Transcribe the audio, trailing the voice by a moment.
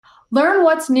Learn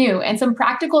what's new and some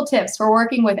practical tips for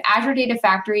working with Azure Data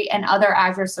Factory and other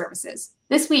Azure services.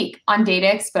 This week on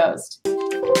Data Exposed.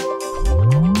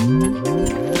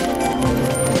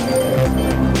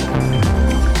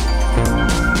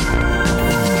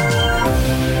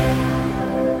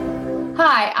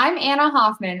 Hi, I'm Anna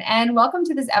Hoffman, and welcome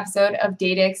to this episode of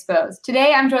Data Exposed.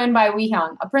 Today, I'm joined by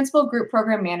Weehyoung, a Principal Group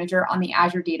Program Manager on the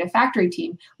Azure Data Factory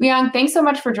team. Weehyoung, thanks so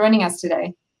much for joining us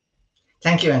today.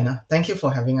 Thank you, Anna. Thank you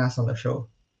for having us on the show.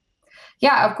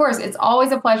 Yeah, of course. It's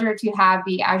always a pleasure to have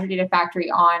the Azure Data Factory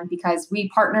on because we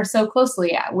partner so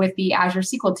closely with the Azure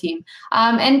SQL team.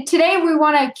 And today we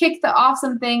want to kick off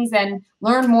some things and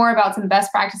learn more about some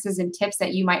best practices and tips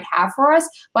that you might have for us.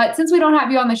 But since we don't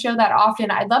have you on the show that often,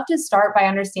 I'd love to start by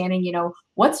understanding,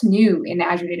 what's new in the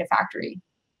Azure Data Factory.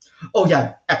 Oh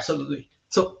yeah, absolutely.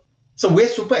 So we're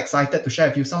super excited to share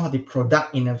with you some of the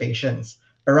product innovations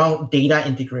around data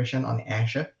integration on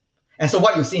Azure. And so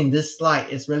what you see in this slide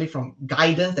is really from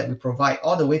guidance that we provide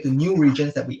all the way to new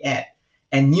regions that we add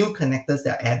and new connectors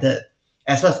that are added,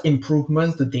 as well as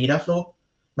improvements to data flow.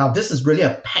 Now, this is really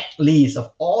a packed list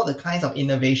of all the kinds of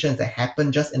innovations that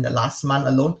happened just in the last month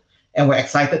alone. And we're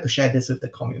excited to share this with the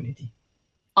community.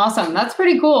 Awesome. That's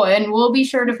pretty cool. And we'll be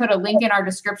sure to put a link in our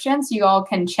description so you all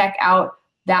can check out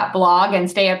that blog and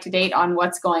stay up to date on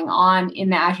what's going on in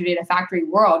the Azure Data Factory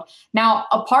world. Now,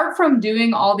 apart from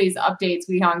doing all these updates,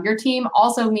 Weehyoung, your team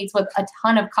also meets with a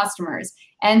ton of customers.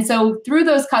 And so through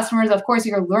those customers, of course,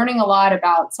 you're learning a lot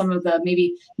about some of the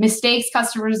maybe mistakes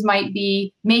customers might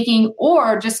be making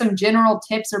or just some general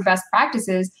tips or best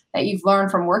practices that you've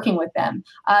learned from working with them.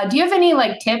 Do you have any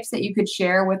tips that you could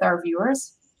share with our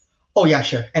viewers? Oh, yeah,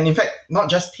 sure. And in fact,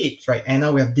 not just tips, right,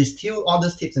 Anna? We have distilled all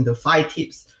those tips into 5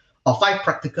 tips or 5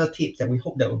 practical tips that we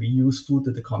hope that will be useful to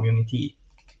the community.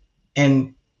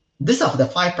 And these are the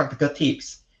 5 practical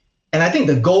tips. And I think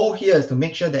the goal here is to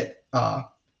make sure that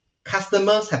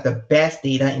customers have the best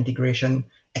data integration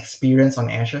experience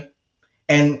on Azure.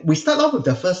 And we start off with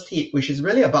the first tip, which is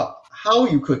really about how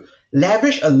you could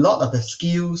leverage a lot of the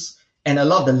skills and a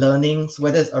lot of the learnings,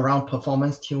 whether it's around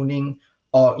performance tuning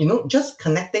or just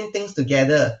connecting things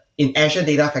together in Azure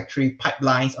Data Factory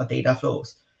pipelines or data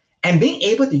flows, and being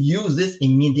able to use this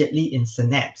immediately in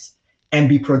Synapse and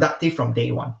be productive from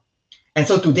day one. And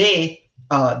so today,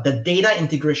 the data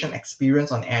integration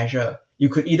experience on Azure, you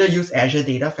could either use Azure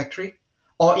Data Factory,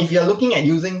 or if you're looking at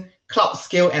using cloud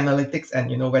scale analytics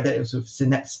and whether it's with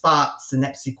Synapse Spark,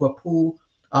 Synapse SQL Pool,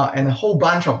 and a whole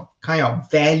bunch of kind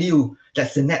of value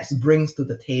that Synapse brings to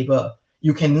the table,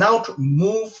 you can now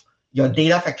move your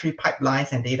data factory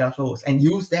pipelines and data flows and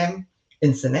use them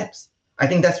in Synapse. I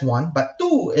think that's one. But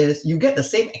 2 is you get the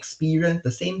same experience,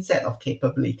 the same set of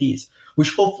capabilities,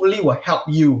 which hopefully will help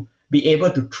you be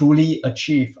able to truly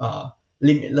achieve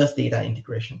limitless data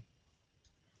integration.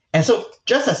 And so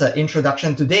just as an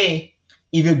introduction today,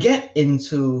 if you get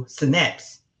into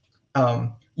Synapse,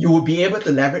 you will be able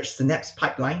to leverage Synapse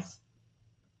pipelines.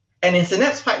 And in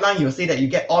Synapse pipeline, you'll see that you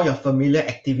get all your familiar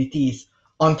activities.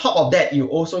 On top of that, you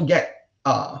also get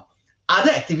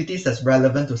other activities that's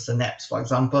relevant to Synapse. For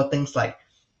example, things like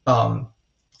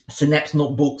Synapse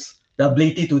notebooks, the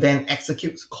ability to then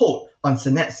execute code on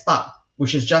Synapse Spark,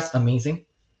 which is just amazing.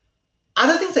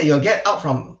 Other things that you'll get out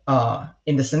from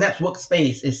in the Synapse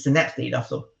workspace is Synapse Data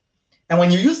Flow. And when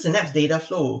you use Synapse Data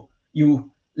Flow, you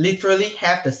literally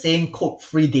have the same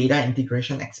code-free data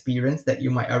integration experience that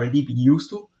you might already be used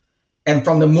to. And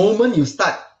from the moment you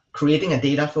start creating a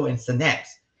data flow in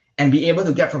Synapse, and be able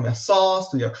to get from your source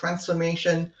to your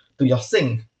transformation to your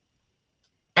sync,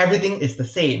 everything is the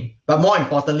same. But more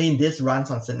importantly, this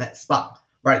runs on Synapse Spark,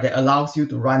 right? That allows you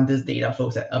to run this data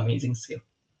flows at amazing scale.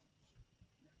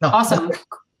 Now, awesome.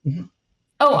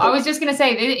 Oh, I was just going to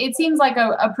say, it seems like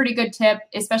a pretty good tip,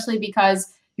 especially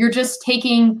because you're just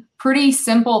taking pretty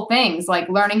simple things like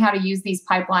learning how to use these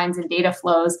pipelines and data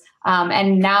flows.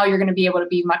 And now you're going to be able to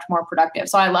be much more productive.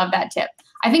 So I love that tip.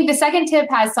 I think the second tip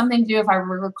has something to do, if I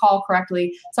recall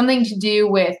correctly, something to do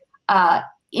with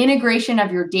integration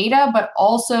of your data, but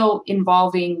also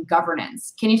involving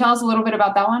governance. Can you tell us a little bit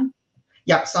about that one?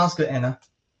 Yeah, sounds good, Anna.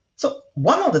 So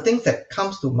one of the things that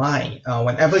comes to mind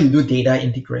whenever you do data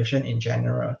integration in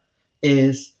general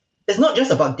is it's not just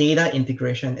about data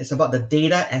integration, it's about the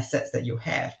data assets that you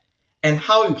have and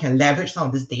how you can leverage some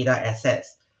of these data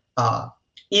assets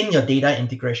in your data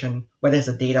integration, whether it's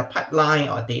a data pipeline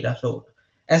or data flow.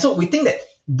 And so we think that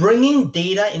bringing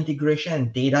data integration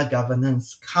and data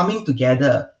governance coming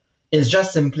together is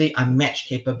just simply unmatched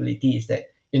capabilities that,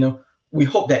 we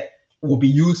hope that will be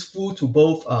useful to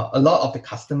both a lot of the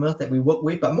customers that we work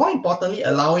with, but more importantly,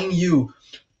 allowing you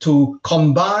to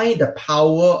combine the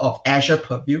power of Azure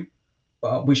Purview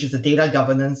which is a data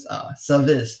governance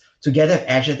service, together with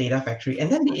Azure Data Factory,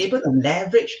 and then be able to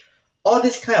leverage all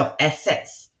this kind of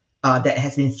assets that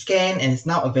has been scanned and is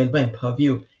now available in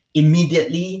Purview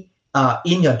immediately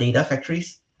in your data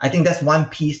factories. I think that's one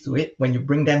piece to it when you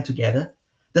bring them together.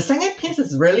 The second piece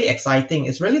is really exciting.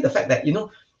 It's really the fact that,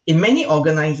 in many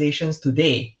organizations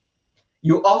today,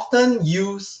 you often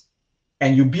use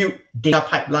and you build data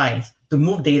pipelines to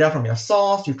move data from your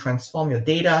source, you transform your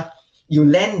data, you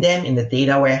land them in the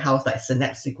data warehouse like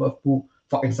Synapse SQL Pool,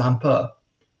 for example.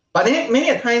 But then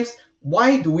many times,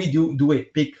 why do we do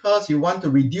it? Because you want to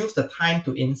reduce the time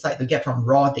to insight to get from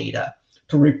raw data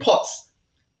to reports.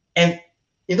 And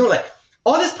like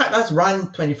all these pipelines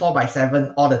run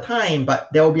 24/7 all the time,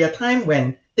 but there will be a time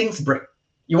when things break.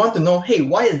 You want to know, hey,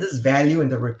 why is this value in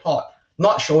the report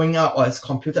not showing up, or it's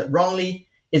computed wrongly?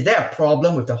 Is there a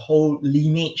problem with the whole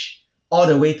lineage all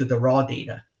the way to the raw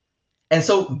data? And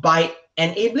so by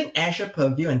enabling Azure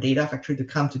Purview and Data Factory to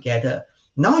come together,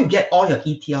 now you get all your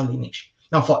ETL lineage.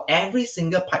 Now, for every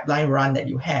single pipeline run that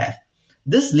you have,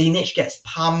 this lineage gets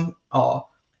pumped or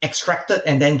extracted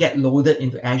and then get loaded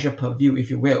into Azure Purview,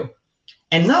 if you will.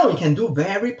 And now you can do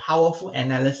very powerful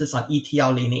analysis on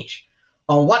ETL lineage,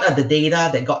 on what are the data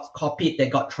that got copied, that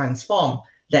got transformed,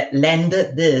 that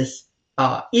landed this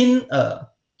in a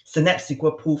Synapse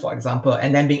SQL Pool, for example,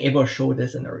 and then being able to show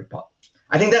this in the report.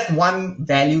 I think that's one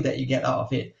value that you get out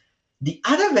of it. The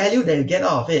other value that you get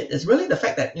out of it is really the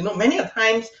fact that, many a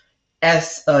times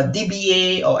as a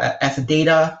DBA or as a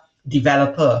data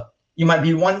developer, you might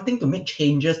be wanting to make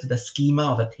changes to the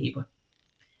schema of a table.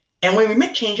 And when we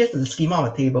make changes to the schema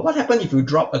of a table, what happens if you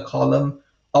drop a column,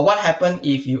 or what happens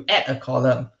if you add a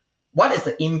column? What is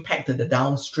the impact to the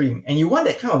downstream? And you want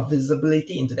that kind of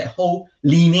visibility into that whole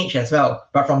lineage as well,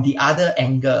 but from the other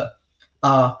angle.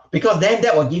 Because then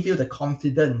that will give you the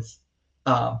confidence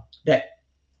that,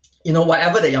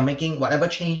 whatever that you're making, whatever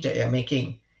change that you're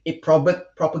making, it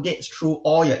propagates through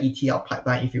all your ETL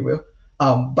pipeline, if you will.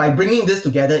 By bringing this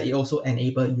together, it also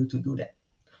enables you to do that.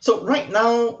 So right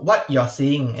now, what you're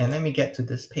seeing, and let me get to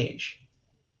this page,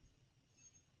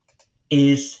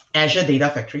 is Azure Data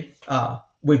Factory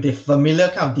with the familiar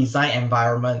kind of design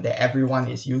environment that everyone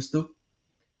is used to.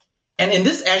 And in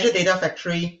this Azure Data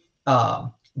Factory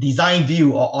design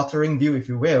view or authoring view, if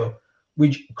you will,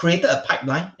 we created a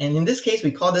pipeline. And in this case,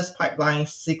 we call this pipeline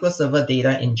SQL Server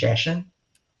Data Ingestion.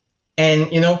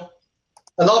 And,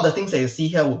 a lot of the things that you see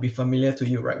here will be familiar to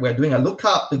you, right? We're doing a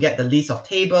lookup to get the list of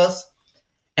tables.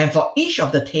 And for each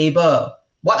of the table,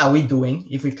 what are we doing?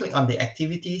 If we click on the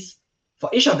activities, for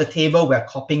each of the table, we're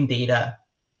copying data.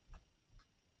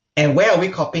 And where are we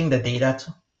copying the data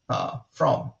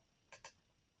from?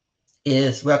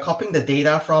 Is we're copying the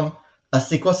data from a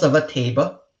SQL Server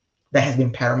table that has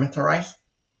been parameterized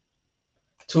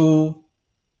to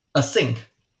a sink,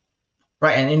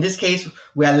 right? And in this case,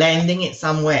 we are landing it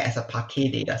somewhere as a Parquet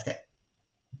data set.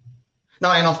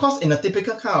 Now, and of course, in a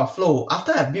typical kind of flow,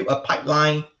 after I build a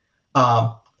pipeline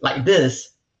like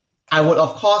this, I would,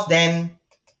 of course, then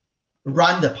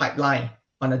run the pipeline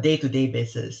on a day-to-day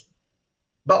basis.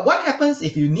 But what happens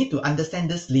if you need to understand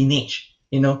this lineage,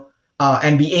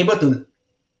 and be able to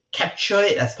capture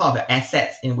it as part of the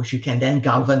assets in which you can then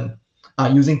govern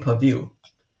using Purview?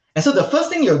 And so the first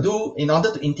thing you'll do in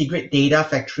order to integrate Data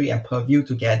Factory and Purview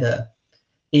together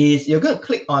is you're going to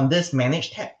click on this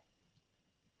Manage tab.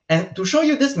 And to show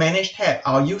you this Manage tab,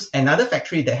 I'll use another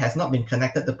factory that has not been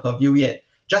connected to Purview yet,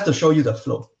 just to show you the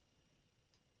flow.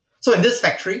 So in this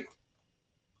factory,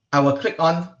 I will click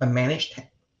on a Manage tab.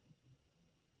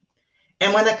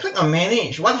 And when I click on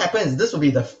Manage, what happens is this will be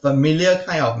the familiar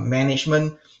kind of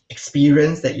management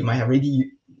experience that you might have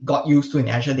already got used to in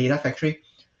Azure Data Factory.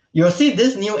 You'll see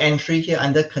this new entry here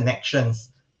under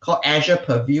Connections called Azure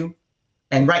Purview.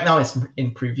 And right now it's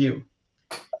in preview.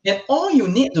 And all you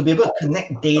need to be able to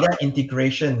connect data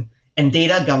integration and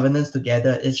data governance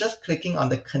together is just clicking on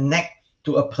the Connect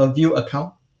to a Purview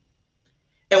account.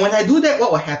 And when I do that,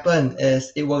 what will happen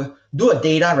is it will do a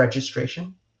data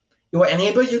registration. It will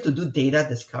enable you to do data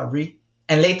discovery.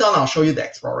 And later on, I'll show you the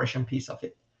exploration piece of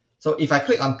it. So if I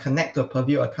click on Connect to a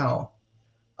Purview account,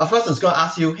 of course, it's going to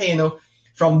ask you, hey,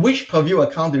 from which Purview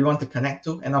account do you want to connect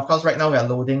to? And of course, right now we are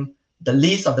loading the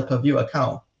list of the Purview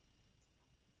account.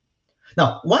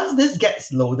 Now, once this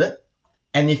gets loaded,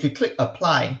 and if you click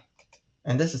Apply,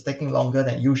 and this is taking longer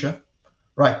than usual,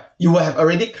 right, you will have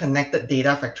already connected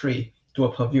Data Factory to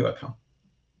a Purview account.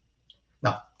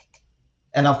 Now,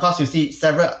 and of course, you see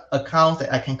several accounts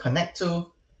that I can connect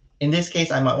to. In this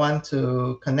case, I might want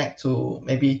to connect to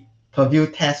maybe Purview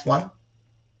Test 1.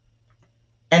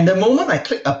 And the moment I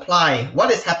click Apply,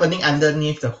 what is happening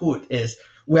underneath the hood is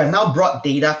we have now brought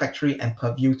Data Factory and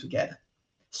Purview together.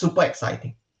 Super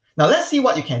exciting. Now let's see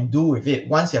what you can do with it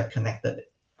once you have connected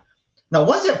it. Now,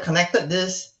 once you have connected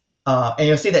this, and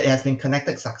you'll see that it has been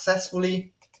connected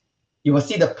successfully, you will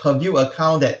see the Purview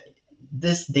account that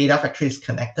this Data Factory is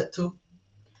connected to.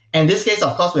 And in this case,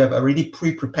 of course, we have already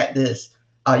pre-prepared this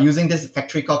using this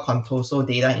factory called Contoso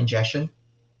Data Ingestion.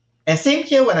 And same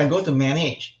here, when I go to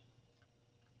Manage,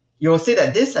 you'll see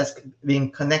that this has been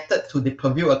connected to the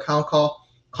Purview account called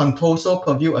Contoso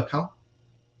Purview account.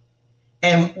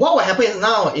 And what will happen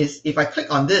now is if I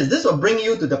click on this, this will bring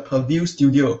you to the Purview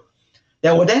Studio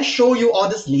that will then show you all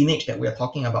this lineage that we were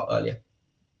talking about earlier.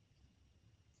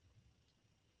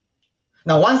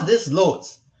 Now, once this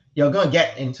loads, you're going to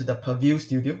get into the Purview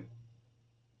Studio.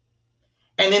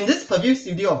 And in this Purview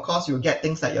Studio, of course, you'll get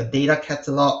things like your data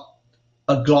catalog,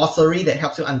 a glossary that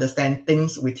helps you understand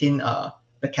things within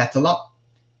the catalog.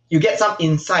 You get some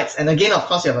insights. And again, of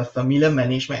course, you have a familiar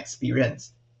management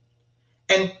experience.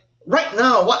 And right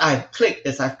now, what I've clicked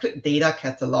is I've clicked Data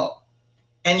Catalog.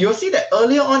 And you'll see that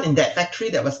earlier on in that factory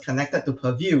that was connected to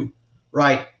Purview,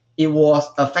 right, it was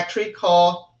a factory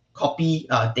called Copy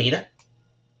Data.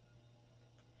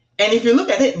 And if you look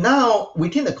at it now,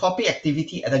 within the copy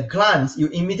activity at a glance, you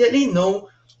immediately know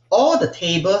all the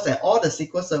tables and all the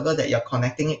SQL Server that you're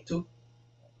connecting it to.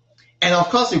 And of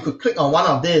course, you could click on one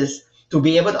of these to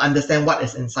be able to understand what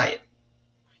is inside it.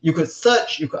 You could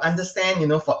search, you could understand,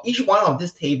 for each one of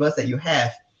these tables that you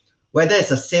have, whether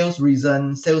it's a sales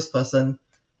reason, salesperson,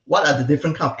 what are the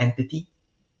different kind of entity.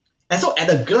 And so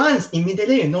at a glance,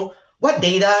 immediately you know what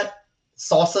data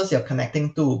sources you're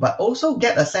connecting to, but also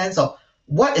get a sense of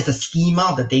what is the schema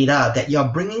of the data that you're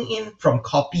bringing in from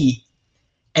copy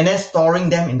and then storing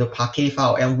them into Parquet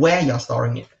file and where you're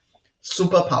storing it.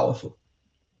 Super powerful.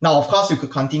 Now, of course, you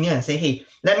could continue and say, hey,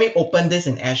 let me open this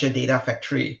in Azure Data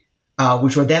Factory,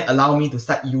 which will then allow me to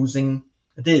start using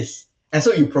this. And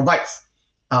so you provide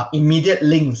immediate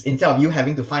links instead of you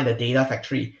having to find a data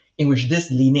factory in which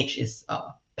this lineage is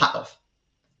part of.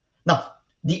 Now,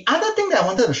 the other thing that I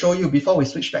wanted to show you before we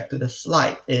switch back to the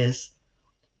slide is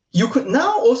you could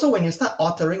now also, when you start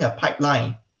authoring a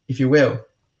pipeline, if you will,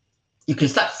 you can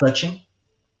start searching.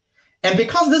 And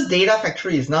because this data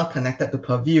factory is now connected to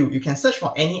Purview, you can search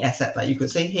for any asset. Like you could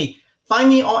say, hey, find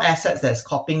me all assets that's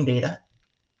copying data.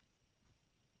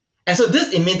 And so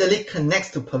this immediately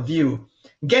connects to Purview,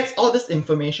 gets all this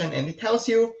information, and it tells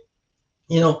you,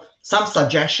 some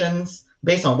suggestions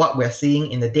based on what we're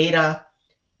seeing in the data.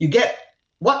 You get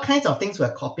what kinds of things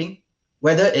we're copying,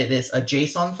 whether it is a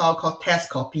JSON file called test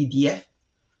copy df,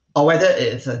 or whether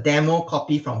it's a demo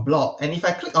copy from blog. And if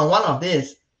I click on one of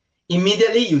these,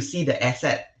 immediately you see the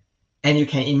asset, and you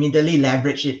can immediately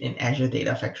leverage it in Azure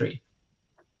Data Factory.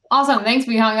 Awesome. Thanks,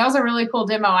 Bihang. That was a really cool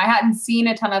demo. I hadn't seen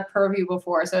a ton of Purview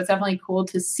before, so it's definitely cool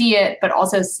to see it, but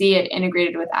also see it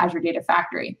integrated with Azure Data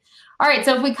Factory. All right,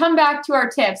 so if we come back to our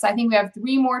tips, I think we have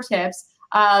 3 more tips.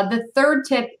 The third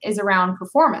tip is around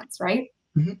performance, right?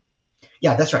 Mm-hmm.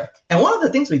 Yeah, that's right. And one of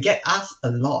the things we get asked a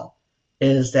lot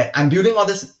is that I'm building all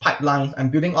this pipelines, I'm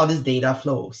building all these data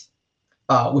flows,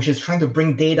 which is trying to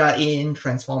bring data in,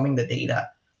 transforming the data.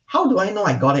 How do I know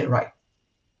I got it right?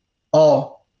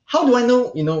 Or how do I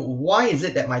know, why is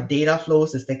it that my data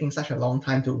flows is taking such a long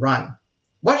time to run?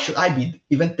 What should I be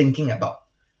even thinking about?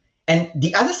 And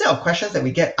the other set of questions that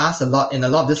we get asked a lot in a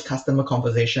lot of these customer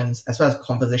conversations, as well as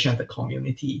conversation with the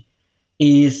community,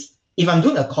 is if I'm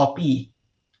doing a copy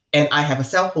and I have a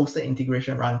self-hosted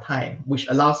integration runtime, which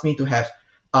allows me to have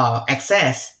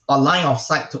access or line of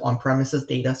sight to on-premises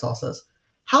data sources,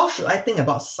 how should I think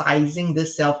about sizing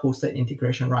this self-hosted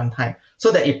integration runtime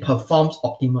so that it performs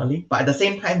optimally, but at the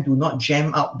same time, do not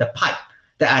jam out the pipe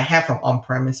that I have from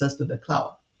on-premises to the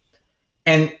cloud?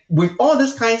 And with all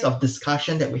these kinds of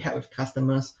discussion that we had with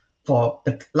customers for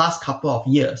the last couple of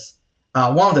years,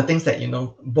 one of the things that,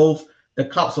 both the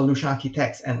cloud solution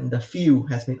architects and the field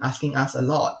has been asking us a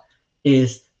lot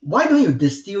is, why don't you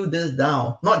distill this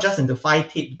down, not just into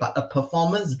 5 tips, but a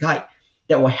performance guide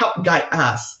that will help guide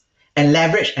us and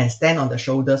leverage and stand on the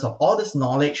shoulders of all this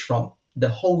knowledge from the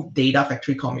whole data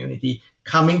factory community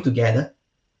coming together.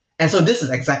 And so this is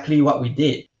exactly what we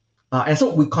did. And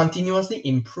so we continuously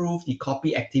improve the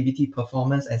copy activity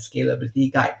performance and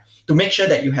scalability guide to make sure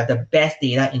that you have the best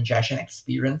data ingestion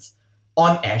experience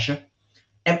on Azure.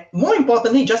 And more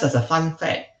importantly, just as a fun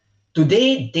fact,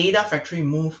 today, Data Factory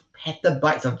moves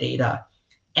petabytes of data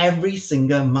every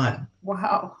single month.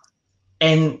 Wow.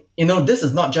 And, this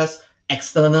is not just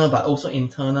external, but also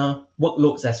internal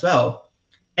workloads as well.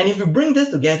 And if you bring this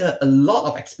together, a lot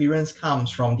of experience comes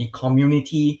from the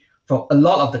community, from a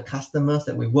lot of the customers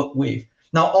that we work with,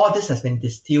 Now, all this has been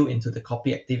distilled into the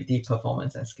copy activity,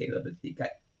 performance, and scalability guide.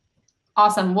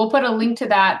 Awesome. We'll put a link to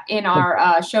that in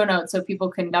our show notes so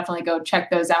people can definitely go check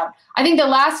those out. I think the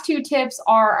last 2 tips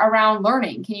are around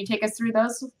learning. Can you take us through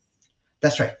those?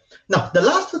 That's right. Now, the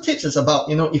last 2 tips is about,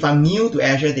 if I'm new to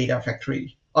Azure Data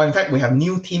Factory, or in fact, we have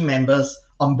new team members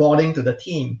onboarding to the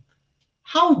team,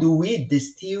 how do we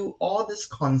distill all these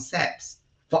concepts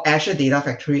for Azure Data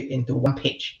Factory into one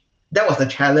page? That was the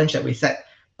challenge that we set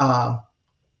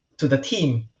to the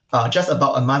team just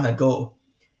about a month ago.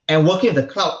 And working with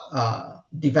the cloud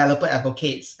developer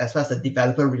advocates as well as the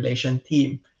developer relation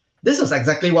team, this was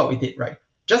exactly what we did, right?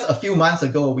 Just a few months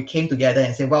ago, we came together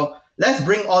and said, well, let's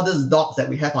bring all these docs that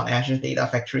we have on Azure Data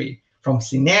Factory, from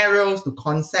scenarios to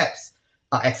concepts,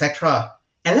 etc.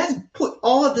 And let's put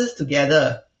all this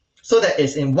together so that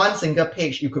it's in one single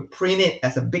page. You could print it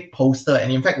as a big poster.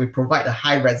 And in fact, we provide a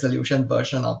high resolution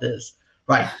version of this,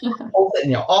 right? Post it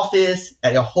in your office,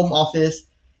 at your home office.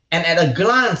 And at a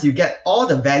glance, you get all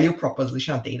the value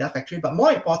proposition of Data Factory, but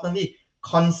more importantly,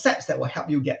 concepts that will help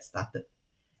you get started.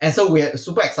 And so we're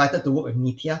super excited to work with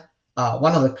Nitya,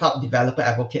 one of the cloud developer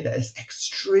advocate that is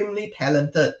extremely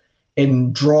talented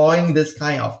in drawing this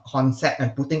kind of concept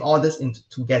and putting all this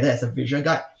together as a visual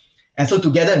guide. And so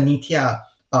together, Nitya,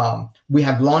 we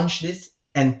have launched this.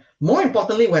 And more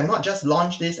importantly, we have not just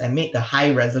launched this and made the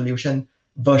high resolution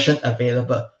version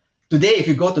available. Today, if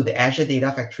you go to the Azure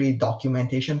Data Factory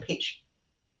documentation page,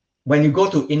 when you go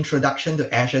to Introduction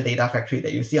to Azure Data Factory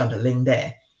that you see on the link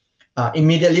there,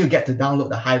 immediately you get to download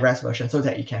the high-res version so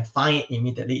that you can find it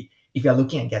immediately if you're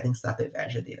looking at getting started with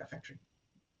Azure Data Factory.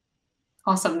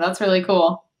 Awesome. That's really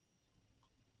cool.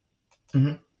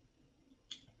 Mm-hmm.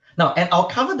 Now, and I'll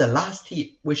cover the last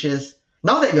tip, which is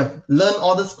now that you've learned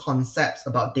all these concepts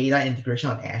about data integration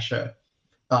on Azure,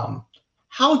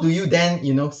 how do you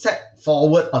then, set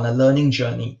forward on a learning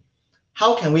journey?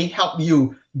 How can we help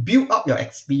you build up your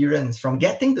experience from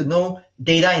getting to know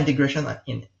data integration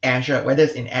in Azure, whether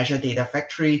it's in Azure Data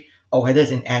Factory or whether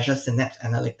it's in Azure Synapse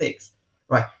Analytics,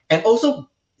 right? And also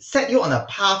set you on a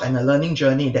path and a learning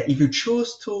journey that if you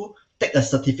choose to take a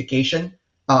certification,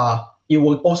 it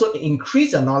will also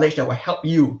increase your knowledge that will help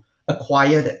you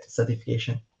acquire that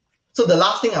certification. So the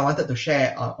last thing I wanted to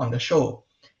share on the show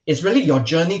is really your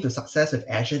journey to success with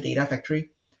Azure Data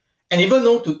Factory. And even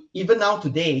now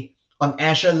today on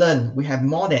Azure Learn, we have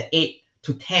more than 8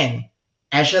 to 10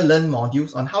 Azure Learn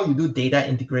modules on how you do data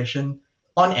integration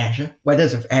on Azure, whether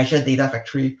it's with Azure Data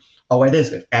Factory or whether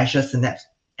it's with Azure Synapse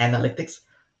Analytics.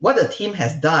 What the team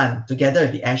has done together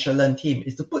with the Azure Learn team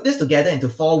is to put this together into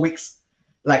 4 weeks.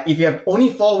 Like if you have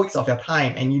only 4 weeks of your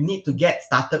time and you need to get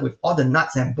started with all the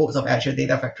nuts and bolts of Azure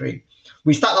Data Factory,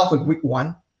 we start off with week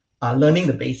 1, learning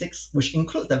the basics, which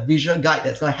includes the visual guide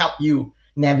that's going to help you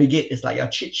navigate. It's like your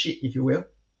cheat sheet, if you will.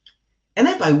 And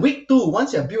then by week 2,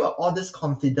 once you have built up all this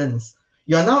confidence,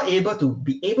 you're now able to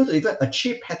even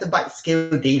achieve petabyte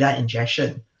scale data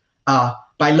ingestion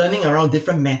by learning around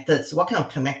different methods. What kind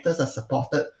of connectors are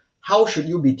supported? How should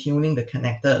you be tuning the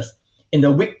connectors in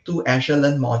the week 2 Azure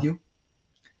Learn module?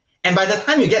 And by the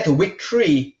time you get to week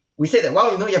 3, we say that,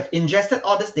 well, you have ingested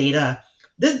all this data.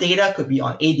 This data could be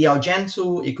on ADL Gen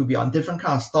 2, it could be on different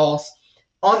kind of stores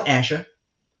on Azure.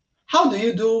 How do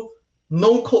you do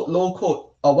no-code, low-code,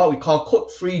 or what we call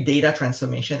code-free data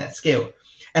transformation at scale?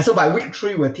 And so by week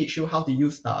 3, we'll teach you how to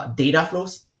use data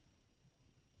flows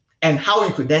and how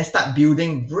you could then start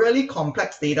building really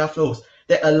complex data flows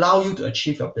that allow you to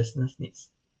achieve your business needs.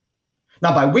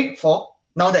 Now, by week 4,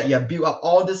 now that you have built up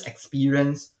all this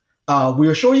experience, we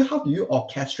will show you how do you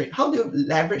orchestrate, how do you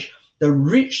leverage the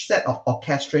rich set of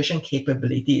orchestration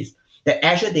capabilities that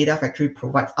Azure Data Factory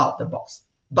provides out of the box.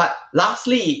 But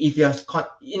lastly, if you're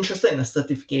interested in a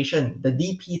certification, the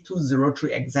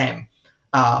DP203 exam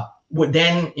would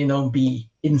then be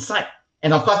inside.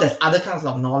 And of course, there's other kinds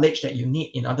of knowledge that you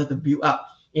need in order to build up,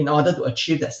 in order to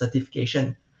achieve that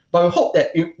certification. But we hope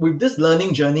that with this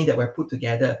learning journey that we're put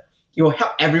together, it will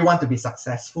help everyone to be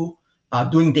successful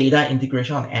doing data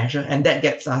integration on Azure, and that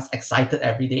gets us excited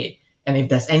every day. And if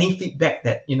there's any feedback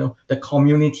that the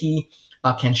community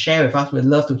can share with us, we'd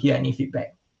love to hear any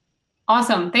feedback.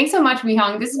 Awesome. Thanks so much,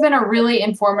 Wee-Hung. This has been a really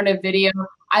informative video.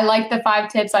 I like the 5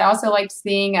 tips. I also liked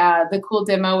seeing the cool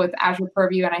demo with Azure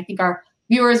Purview, and I think our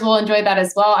viewers will enjoy that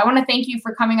as well. I want to thank you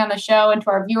for coming on the show, and to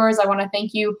our viewers, I want to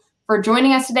thank you for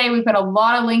joining us today. We put a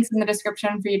lot of links in the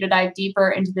description for you to dive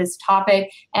deeper into this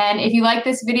topic. And if you like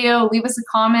this video, leave us a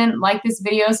comment, like this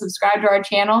video, subscribe to our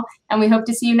channel, and we hope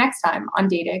to see you next time on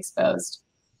Data Exposed.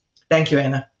 Thank you,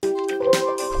 Anna.